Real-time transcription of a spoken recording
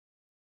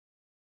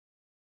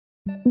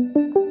You're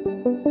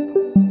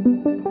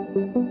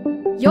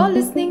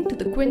listening to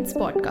the Quint's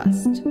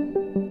podcast.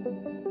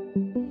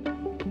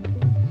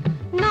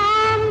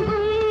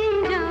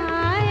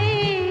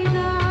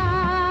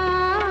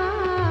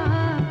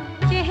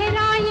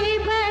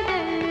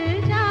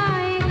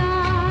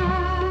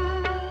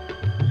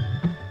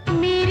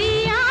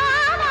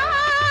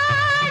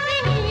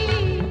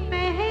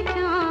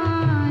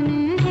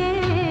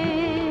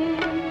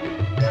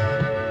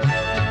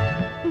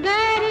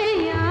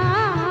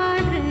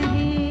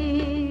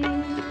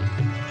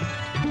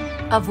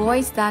 A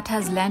voice that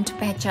has lent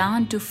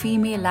pehchaan to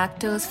female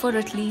actors for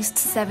at least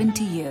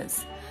 70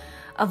 years.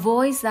 A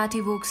voice that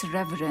evokes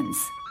reverence.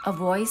 A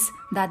voice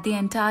that the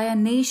entire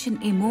nation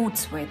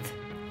emotes with.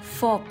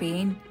 For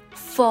pain,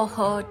 for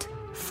hurt,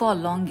 for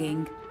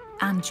longing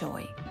and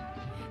joy.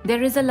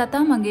 There is a Lata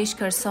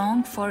Mangeshkar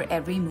song for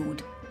every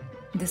mood.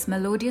 This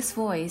melodious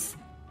voice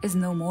is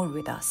no more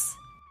with us.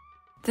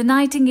 The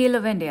Nightingale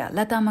of India,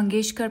 Lata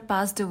Mangeshkar,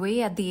 passed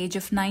away at the age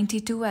of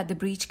 92 at the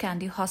Breach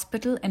Candy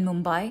Hospital in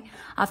Mumbai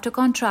after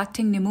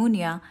contracting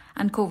pneumonia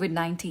and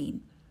COVID-19.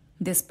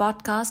 This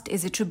podcast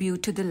is a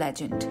tribute to the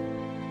legend.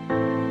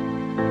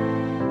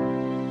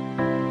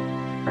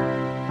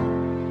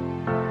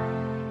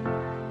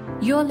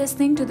 You're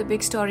listening to the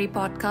Big Story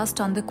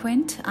podcast on the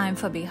Quint. I'm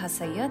Fabiha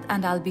Sayyed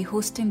and I'll be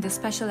hosting this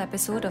special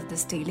episode of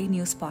this daily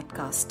news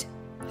podcast.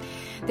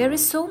 There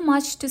is so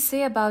much to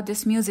say about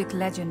this music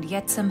legend,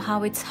 yet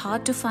somehow it's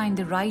hard to find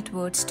the right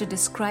words to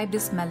describe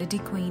this melody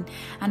queen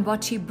and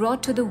what she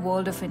brought to the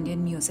world of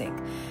Indian music.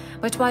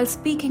 But while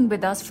speaking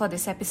with us for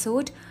this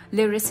episode,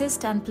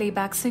 lyricist and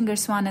playback singer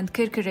Swanand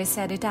Kirkire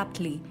said it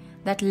aptly,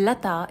 that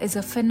Lata is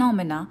a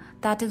phenomena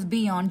that is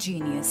beyond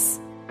genius.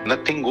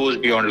 Nothing goes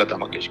beyond Lata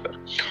Mangeshkar.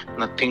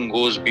 Nothing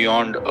goes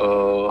beyond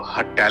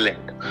her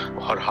talent,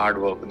 her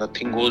hard work.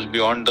 Nothing goes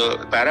beyond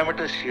the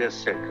parameters she has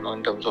set,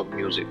 in terms of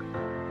music.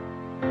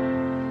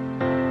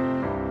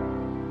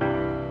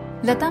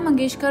 Lata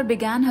Mangeshkar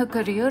began her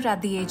career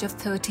at the age of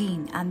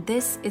 13, and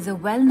this is a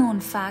well-known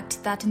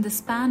fact that in the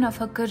span of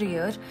her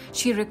career,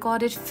 she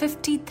recorded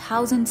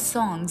 50,000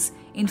 songs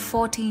in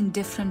 14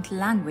 different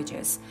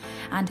languages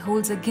and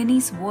holds a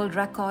Guinness World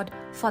Record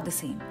for the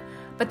same.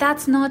 But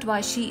that's not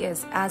why she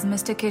is, as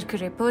Mr.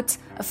 Kirkire puts,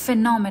 a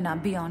phenomena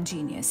beyond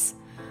genius.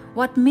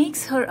 What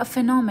makes her a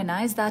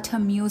phenomena is that her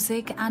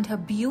music and her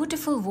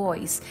beautiful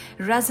voice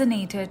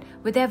resonated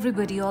with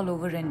everybody all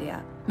over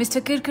India.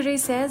 Mr. Kirkire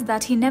says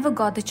that he never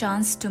got the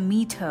chance to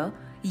meet her,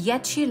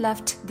 yet she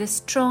left this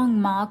strong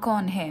mark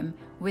on him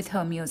with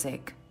her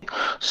music.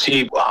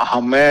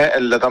 मैं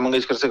लता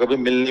मंगेशकर से कभी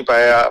मिल नहीं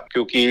पाया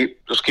क्योंकि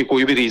उसके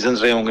कोई भी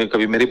reasons रहे होंगे.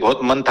 कभी मेरी बहुत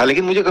मन था,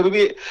 लेकिन मुझे कभी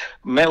भी,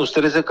 मैं उस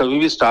तरह से कभी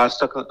भी स्टार्स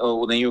तक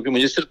नहीं हूँ कि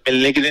मुझे सिर्फ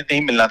मिलने के लिए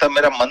नहीं मिलना था.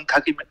 मेरा मन था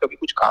कि मैं कभी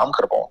कुछ काम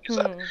कर पाऊँ उनके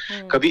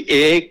साथ. कभी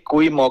एक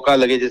कोई मौका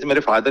लगे, जैसे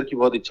मेरे फादर की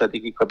बहुत इच्छा थी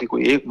कि कभी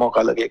कोई एक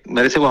मौका लगे.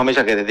 मेरे से वो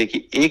हमेशा कहते थे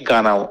कि एक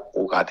गाना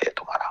वो गा दे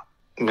तुम्हारा.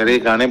 मेरे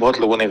गाने बहुत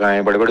लोगों ने गाए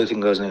हैं, बड़े बड़े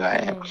सिंगर्स ने गाए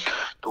हैं,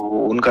 तो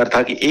उनका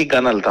था कि एक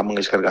गाना लता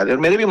मंगेशकर गा दे. और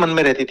मेरे भी मन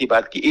में रहती थी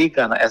बात कि एक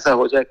गाना ऐसा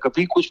हो जाए,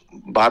 कभी कुछ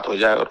बात हो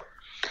जाए. और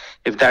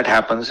if that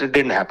happens, it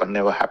didn't happen,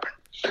 never happened,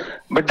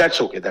 but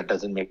that's okay, that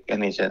doesn't make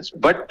any sense.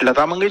 But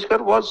Lata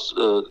Mangeshkar was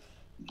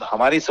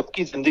हमारी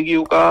सबकी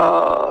जिंदगियों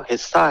का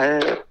हिस्सा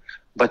है.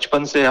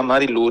 बचपन से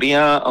हमारी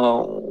लोरियां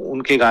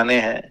उनके गाने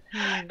हैं.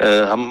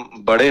 हम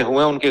बड़े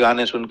हुए उनके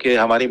गाने सुन के.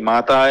 हमारी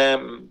माताएं,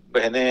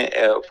 बहनें,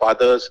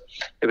 fathers,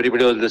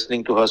 everybody was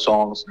listening to her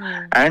songs.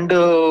 And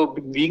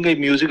being a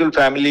musical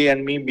family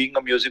and me being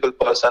a musical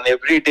person,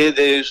 every day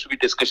there used to be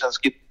discussions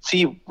कि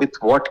see with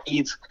what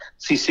ease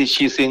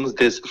she sings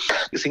this.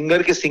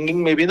 Singer के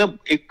singing में भी ना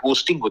एक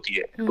posting होती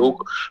है.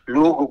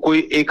 लोग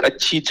कोई एक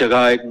अच्छी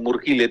जगह एक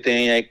मुर्की लेते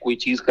हैं या एक कोई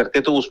चीज करते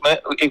हैं, तो उसमें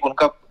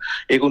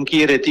एक उनकी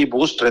ये रहती है,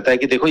 बोस्ट रहता है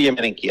कि देखो ये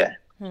मैंने किया है.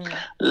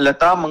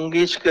 लता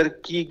मंगेशकर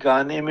की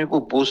गाने में वो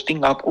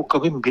बोस्टिंग आपको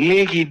कभी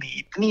मिलेगी नहीं.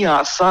 इतनी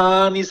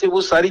आसानी से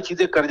वो सारी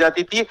चीजें कर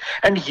जाती थी.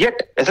 एंड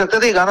येट ऐसा लगता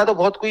था ये गाना तो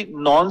बहुत कोई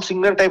नॉन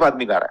सिंगर टाइप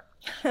आदमी गा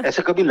रहा है.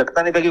 ऐसे कभी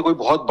लगता नहीं था कि कोई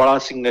बहुत बड़ा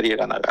सिंगर ये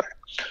गाना गा रहा है.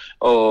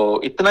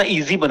 इतना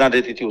इजी बना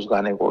देती थी उस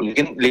गाने को.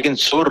 लेकिन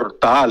सुर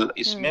ताल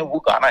इसमें वो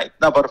गाना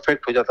इतना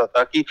परफेक्ट हो जाता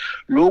था कि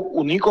लोग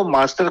उन्हीं को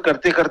मास्टर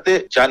करते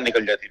करते जान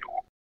निकल जाती लोगों.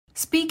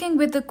 Speaking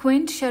with the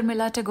Quint,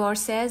 Sharmila Tagore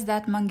says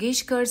that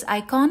Mangeshkar's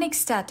iconic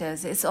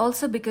status is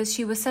also because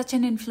she was such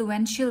an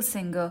influential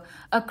singer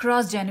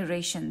across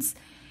generations.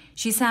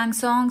 She sang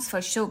songs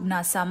for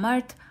Shobhana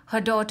Samartha, her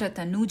daughter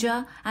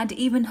Tanuja, and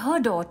even her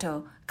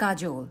daughter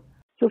Kajol.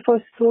 So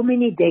for so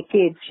many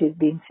decades, she's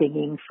been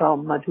singing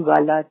from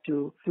Madhubala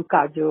to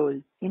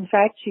Kajol. In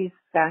fact, she's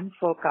sang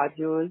for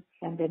Kajol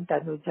and then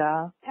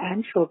Tanuja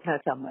and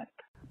Shobhana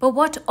Samartha. But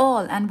what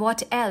all and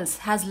what else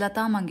has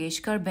Lata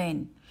Mangeshkar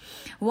been?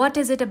 What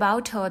is it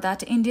about her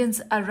that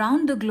Indians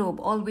around the globe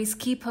always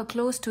keep her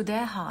close to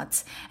their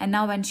hearts, and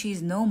now when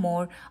she's no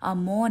more are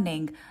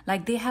mourning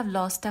like they have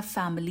lost a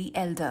family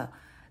elder?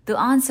 The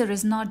answer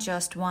is not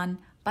just one,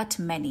 but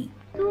many.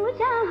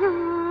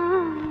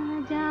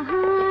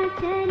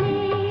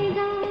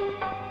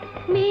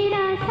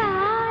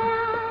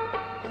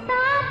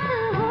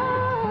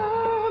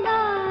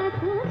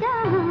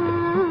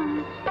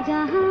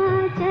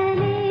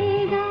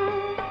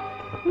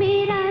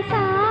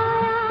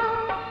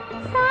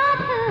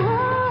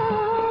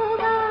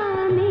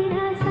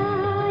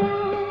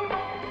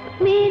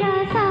 मेरा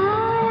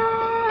साया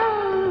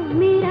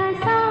मेरा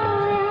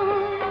साया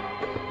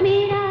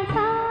मेरा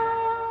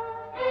साया.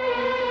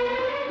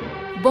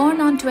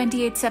 Born on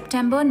 28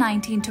 September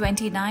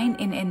 1929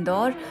 in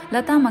Indore,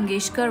 Lata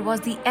Mangeshkar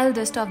was the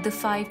eldest of the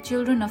 5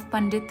 children of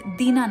Pandit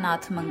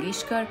Dinanath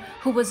Mangeshkar,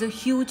 who was a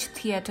huge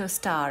theatre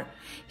star.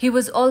 He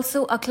was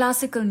also a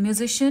classical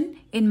musician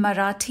in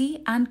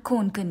Marathi and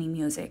Konkani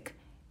music.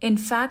 In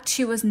fact,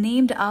 she was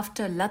named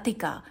after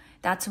Latika,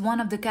 that's one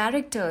of the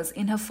characters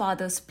in her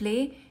father's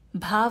play,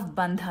 Bhav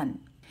Bandhan.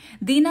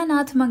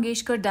 Dinanath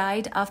Mangeshkar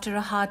died after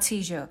a heart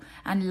seizure,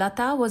 and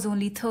Lata was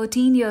only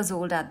 13 years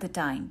old at the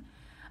time.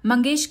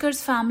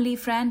 Mangeshkar's family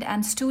friend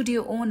and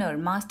studio owner,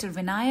 Master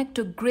Vinayak,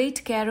 took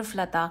great care of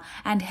Lata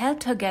and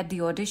helped her get the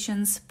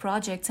auditions,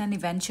 projects, and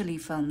eventually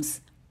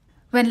films.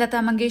 When Lata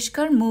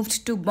Mangeshkar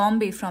moved to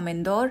Bombay from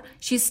Indore,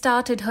 she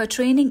started her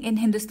training in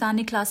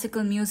Hindustani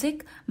classical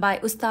music by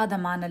Ustad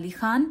Aman Ali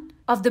Khan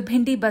of the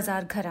Bhindi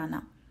Bazar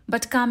Gharana.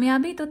 But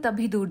कामयाबी तो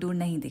तभी दूर दूर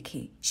नहीं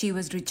दिखी. She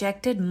was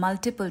rejected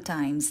multiple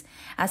times,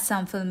 as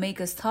some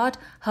filmmakers thought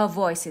her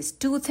voice is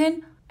too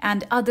thin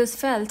and others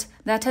felt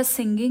that her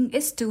singing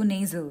is too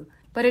nasal.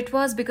 But it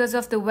was because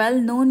of the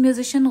well-known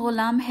musician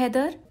Ghulam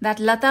Haider that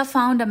Lata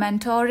found a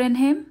mentor in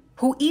him,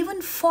 who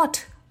even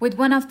fought with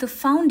one of the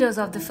founders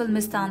of the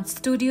Filmistan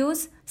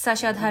studios,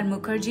 Sashadhar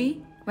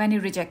Mukherjee, when he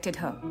rejected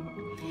her.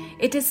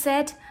 It is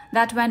said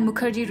that when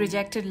Mukherjee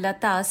rejected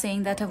Lata,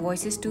 saying that her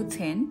voice is too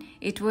thin,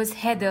 it was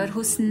Haider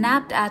who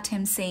snapped at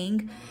him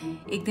saying,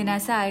 एक दिन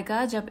ऐसा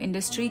आएगा जब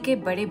industry के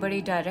बड़े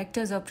बड़े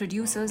directors और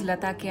producers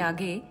लता के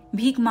आगे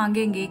भीख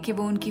मांगेंगे कि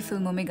वो उनकी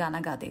फिल्मों में गाना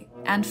गा दे.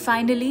 And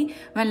finally,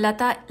 when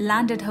Lata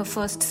landed her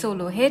first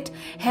solo hit,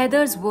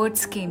 Haider's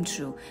words came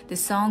true. The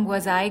song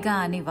was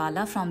Aayega Aane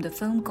Wala from the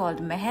film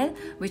called Mahal,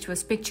 which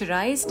was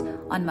picturized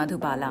on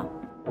Madhubala.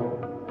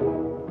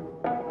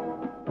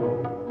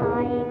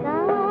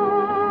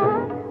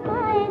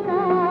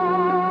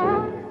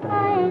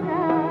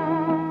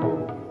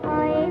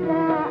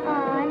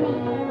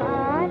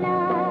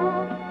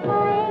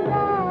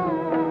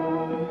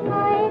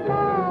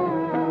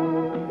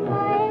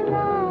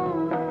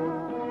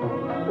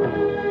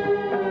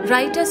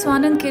 Writer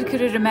Swanand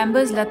Kirkire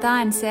remembers Lata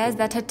and says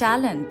that her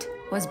talent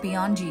was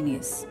beyond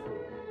genius.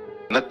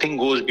 Nothing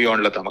goes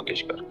beyond Lata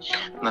Mangeshkar.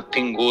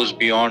 Nothing goes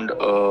beyond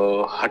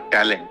her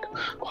talent,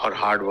 her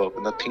hard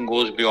work. Nothing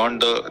goes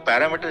beyond the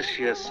parameters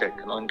she has set,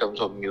 in terms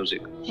of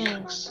music,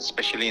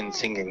 especially in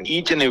singing.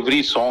 Each and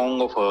every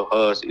song of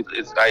hers,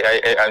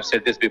 I've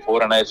said this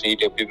before and I say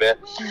it everywhere,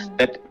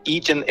 that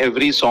each and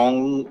every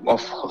song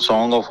of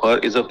her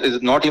is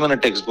not even a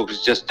textbook.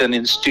 It's just an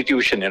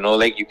institution.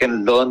 Like you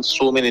can learn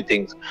so many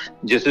things.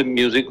 जैसे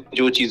music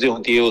जो चीजें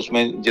होती है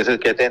उसमें जैसे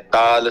कहते हैं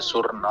ताल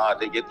सुर नाद,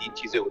 ये 3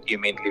 चीजें होती है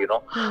mainly.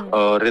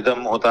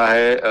 रिदम होता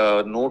है,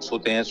 नोट्स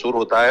होते हैं, सुर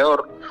होता है और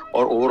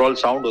ओवरऑल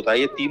साउंड होता है.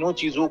 ये तीनों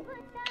चीजों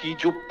की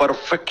जो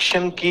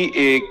परफेक्शन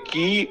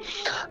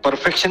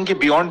के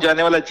बियॉन्ड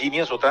जाने वाला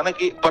जीनियस होता है ना,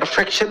 कि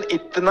परफेक्शन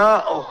इतना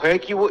है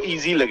कि वो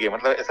इजी लगे,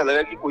 मतलब ऐसा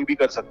लगा कि कोई भी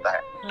कर सकता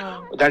है.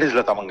 That is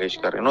Lata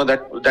Mangeshkar.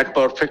 That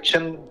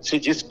perfection से,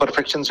 जिस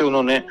परफेक्शन से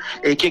उन्होंने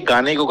एक एक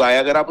गाने को गाया,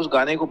 अगर आप उस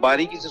गाने को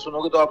बारीकी से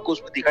सुनोगे तो आपको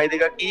उसमें दिखाई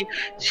देगा कि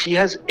she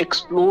has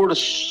explored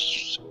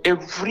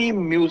every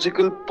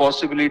musical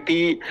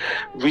possibility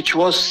which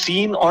was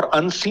seen or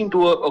unseen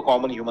to a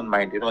common human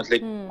mind.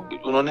 Like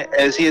उन्होंने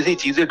ऐसी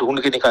चीजें ढूंढ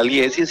के निकाली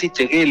है, ऐसी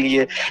जगह ली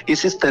है,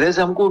 इस तरह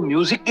से हमको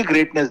म्यूजिक की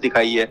ग्रेटनेस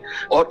दिखाई है,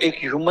 और एक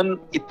ह्यूमन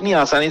इतनी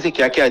आसानी से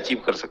क्या क्या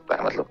अचीव कर सकता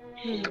है. मतलब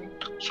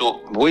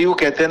वही वो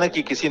कहते हैं ना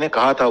कि किसी ने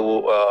कहा था, वो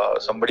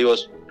somebody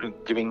was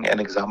giving an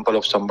example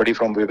of somebody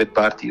from Vivid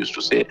Bharati used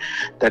to say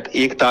that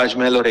एक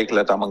ताजमहल और एक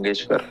Lata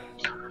Mangeshkar.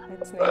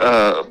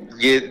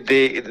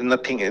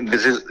 Nothing.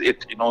 This is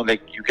it.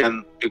 Like you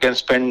can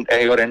spend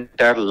your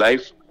entire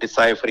life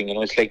deciphering.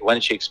 It's like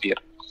one Shakespeare.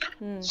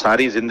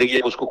 सारी जिंदगी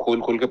उसको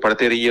खोल के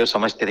पढ़ते रहिए और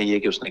समझते रहिए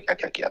कि उसने क्या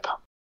क्या किया था.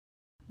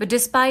 But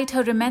despite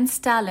her immense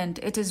talent,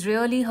 it is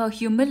really her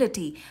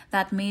humility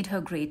that made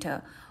her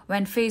greater.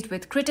 When faced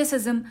with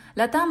criticism,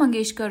 Lata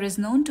Mangeshkar is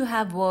known to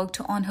have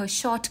worked on her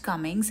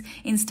shortcomings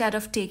instead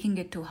of taking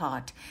it to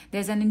heart.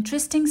 There's an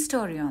interesting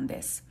story on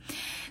this.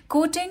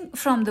 Quoting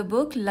from the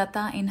book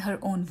Lata in Her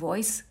Own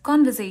Voice,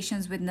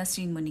 Conversations with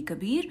Nasreen Muni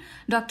Kabir,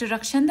 Dr.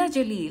 Rakshanda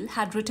Jalil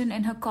had written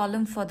in her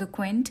column for the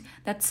Quint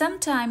that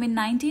sometime in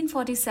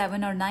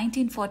 1947 or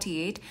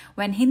 1948,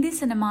 when Hindi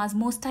cinema's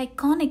most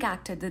iconic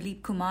actor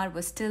Dilip Kumar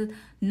was still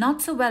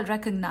not so well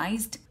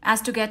recognized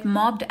as to get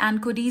mobbed and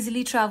could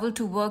easily travel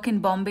to work in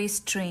Bombay's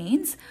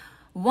trains,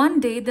 one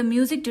day the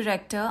music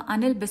director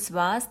Anil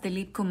Biswas,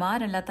 Dilip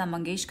Kumar and Lata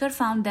Mangeshkar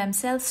found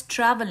themselves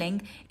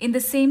traveling in the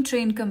same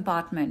train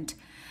compartment.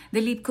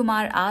 Dilip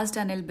Kumar asked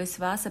Anil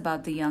Biswas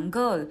about the young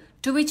girl,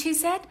 to which he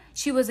said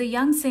she was a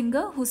young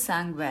singer who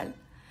sang well.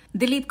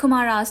 Dilip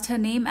Kumar asked her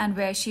name and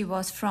where she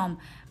was from.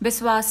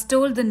 Biswas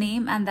told the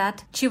name and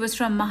that she was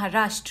from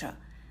Maharashtra.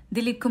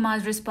 Dilip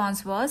Kumar's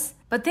response was,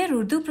 but their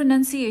Urdu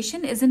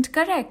pronunciation isn't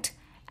correct,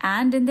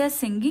 and in their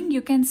singing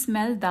you can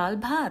smell dal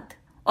bhat.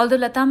 Although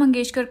Lata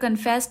Mangeshkar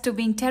confessed to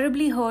being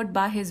terribly hurt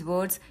by his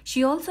words,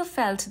 she also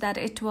felt that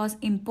it was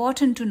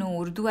important to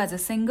know Urdu as a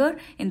singer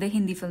in the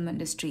Hindi film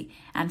industry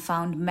and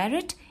found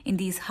merit in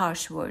these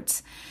harsh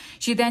words.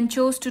 She then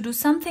chose to do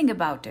something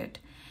about it.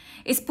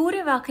 इस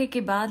पूरे वाक़े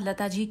के बाद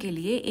लता जी के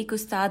लिए एक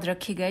उस्ताद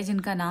रखे गए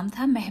जिनका नाम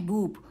था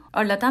महबूब,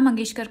 और लता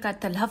मंगेशकर का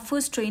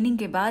तलहफ़्फ़ुज़ ट्रेनिंग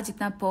के बाद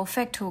जितना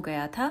परफेक्ट हो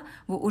गया था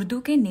वो उर्दू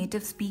के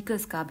नेटिव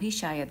स्पीकर्स का भी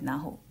शायद ना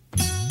हो.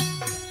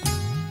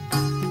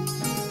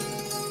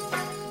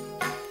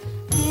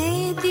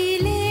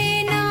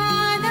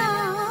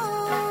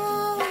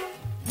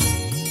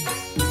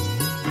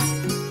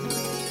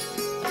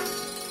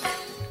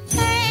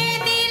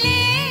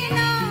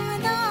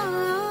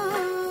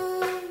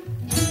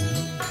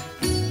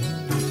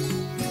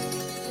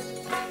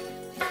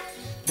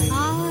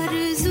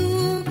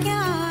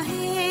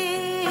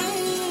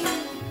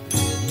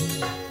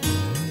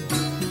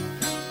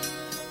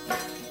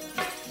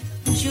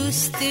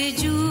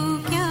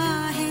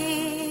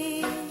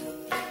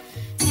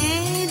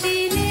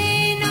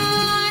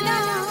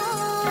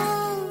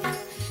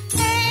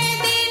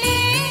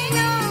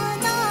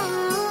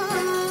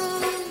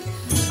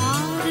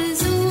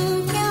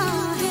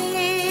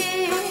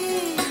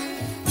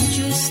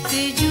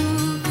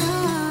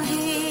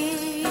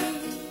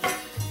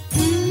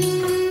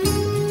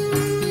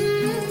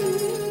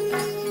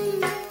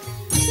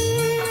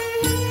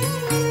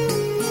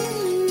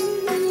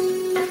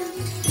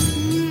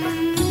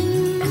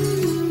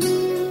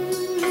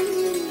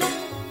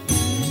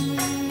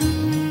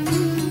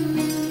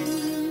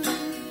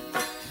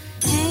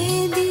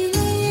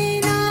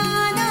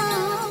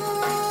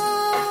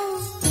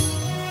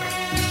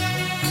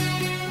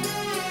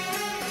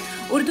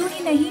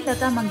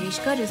 Lata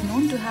Mangeshkar is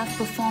known to have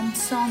performed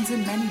songs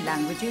in many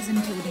languages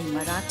including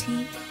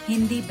Marathi,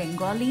 Hindi,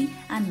 Bengali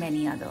and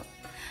many other.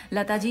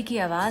 Lata ji की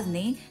आवाज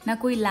ने ना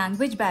कोई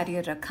लैंग्वेज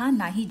बैरियर रखा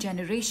ना ही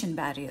generation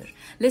barrier.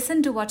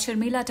 Listen to what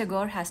Sharmila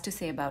Tagore has to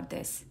say about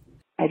this.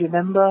 I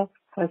remember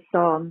her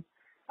song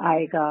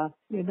Aayega,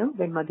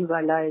 when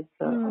Madhubala is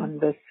on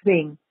the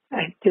swing.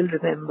 I still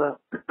remember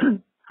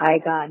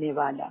Aayega Aane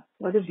Wala.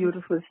 What a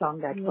beautiful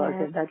song that was.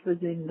 And that was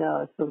in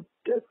the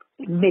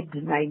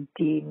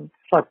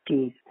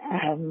mid-1940s.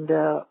 And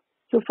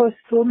so for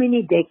so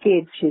many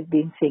decades, she's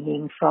been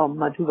singing from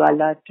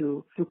Madhubala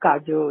to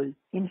Kajol.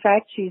 In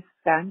fact, she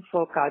sang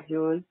for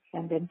Kajol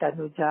and then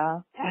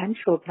Tanuja and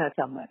Shobhana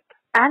Samartha.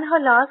 And her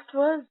last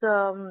was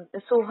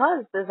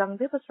Soha's, Rang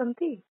De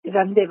Basanti.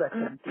 Rang De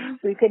Basanti.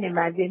 So you can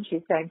imagine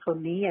she sang for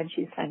me and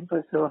she sang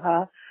for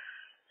Soha.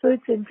 So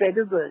it's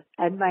incredible.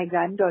 And my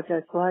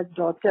granddaughter, Soha's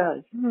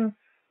daughters,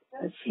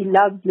 she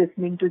loves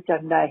listening to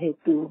Chanda Hai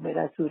Tu,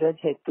 Mera Suraj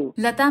Hai Tu.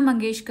 Lata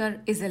Mangeshkar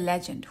is a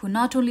legend who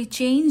not only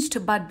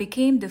changed but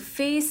became the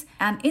face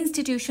and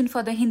institution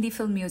for the Hindi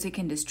film music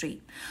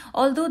industry.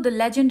 Although the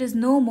legend is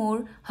no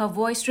more, her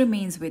voice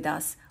remains with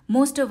us.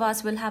 Most of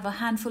us will have a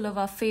handful of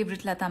our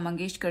favorite Lata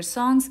Mangeshkar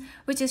songs,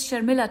 which is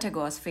Sharmila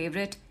Tagore's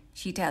favorite.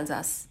 She tells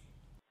us.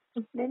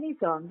 Many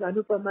songs.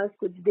 Anupama's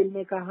Kuch Dil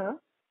Ne Kaha,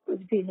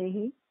 Kuch Bhi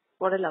Nahi.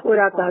 What a lovely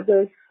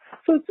song.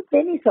 So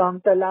many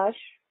songs. Talash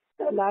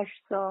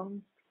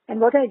song.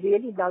 And what I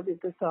really love is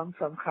the song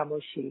from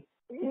Khamoshi.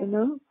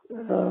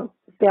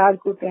 प्यार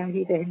को प्यार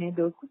ही रहने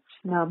दो, कुछ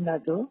नाम ना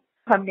दो,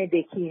 हमने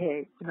देखी है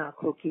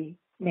आँखों की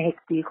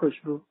महकती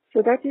खुशबू.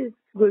 So that is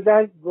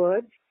Gulzar's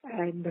words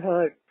and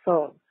her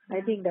song.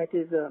 I think that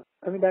is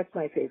that's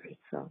my favorite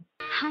song.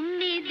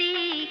 हमने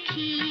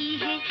देखी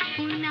है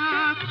उन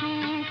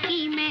आँखों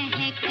की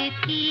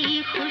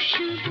महकती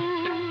खुशबू,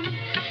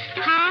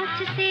 हाथ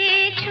से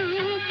छू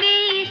के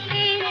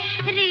इसे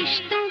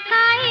रिश्तों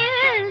का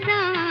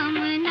इल्जाम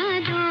न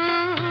दो,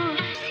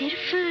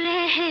 सिर्फ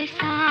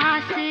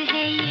एहसास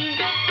है ये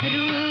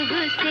रूह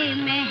से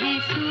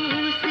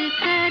महसूस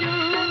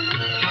करो,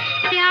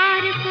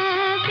 प्यार को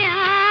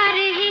प्यार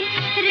ही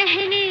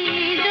रहने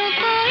दो,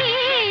 कोई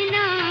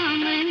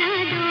नाम न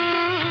दो,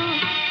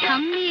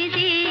 हमने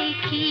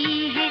देखी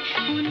है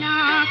उन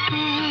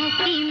आँखों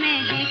की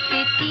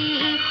महकती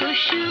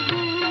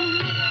खुशबू,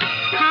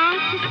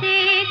 हाथ से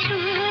छू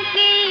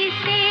के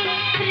इसे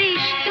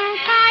रिश्तों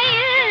का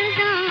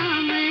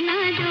इल्जाम न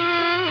दो,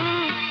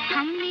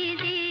 हमने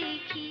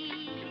देखी.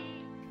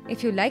 If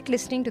you like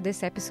listening to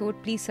this episode,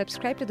 please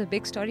subscribe to the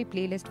Big Story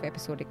playlist for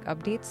episodic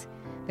updates.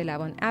 We're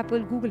live on Apple,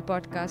 Google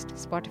Podcast,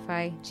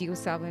 Spotify,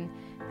 JioSaavn,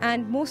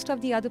 and most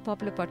of the other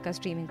popular podcast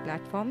streaming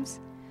platforms.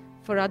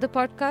 For other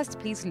podcasts,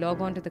 please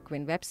log on to the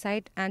Quint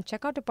website and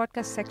check out the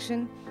podcast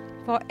section.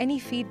 For any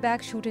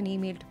feedback, shoot an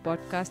email to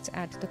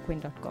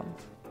podcasts@thequint.com.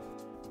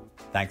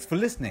 Thanks for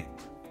listening.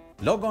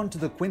 Log on to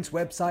the Quint's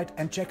website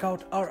and check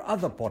out our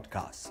other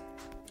podcasts.